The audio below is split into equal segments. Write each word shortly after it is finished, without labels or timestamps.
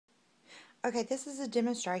Okay, this is a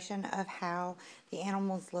demonstration of how the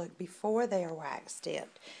animals look before they are wax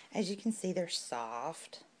dipped. As you can see, they're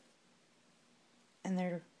soft and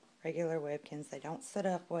they're regular Webkins. They don't sit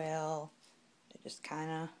up well. They just kind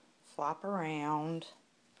of flop around.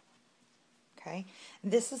 Okay,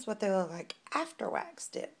 this is what they look like after wax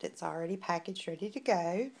dipped. It's already packaged, ready to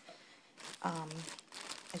go.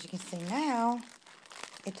 As you can see now,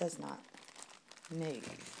 it does not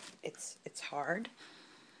move. It's hard.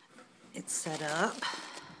 It's set up.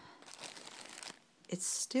 It's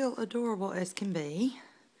still adorable as can be.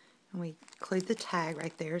 And we include the tag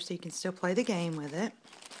right there so you can still play the game with it.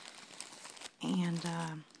 And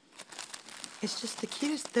it's just the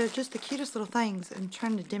cutest, they're just the cutest little things. I'm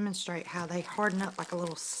trying to demonstrate how they harden up like a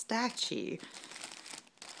little statue.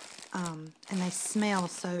 And they smell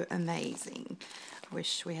so amazing. I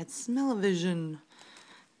wish we had smell-o-vision.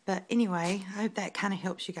 But anyway, I hope that kind of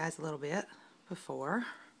helps you guys a little bit before.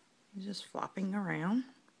 Just flopping around.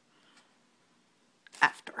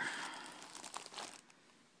 After.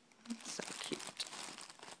 So cute.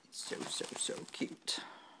 So cute.